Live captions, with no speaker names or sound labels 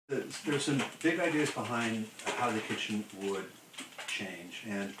There's some big ideas behind how the kitchen would change,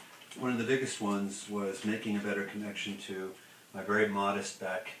 and one of the biggest ones was making a better connection to my very modest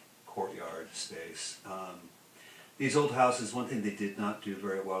back courtyard space. These old houses, one thing they did not do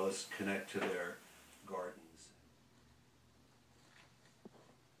very well is connect to their gardens.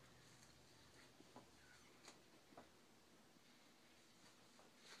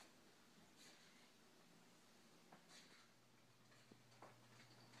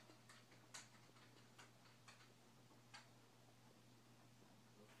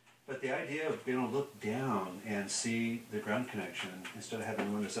 But the idea of being able to look down and see the ground connection instead of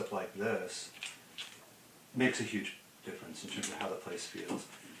having windows up like this makes a huge difference in terms of how the place feels.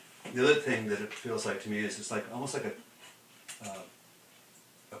 The other thing that it feels like to me is it's like almost like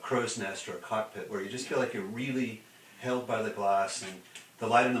a crow's nest or a cockpit where you just feel like you're really held by the glass, and the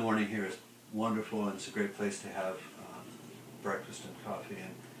light in the morning here is wonderful, and it's a great place to have breakfast and coffee.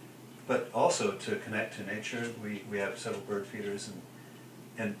 But also to connect to nature, we have several bird feeders,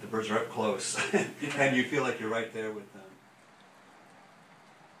 and the birds are up close, and you feel like you're right there with them.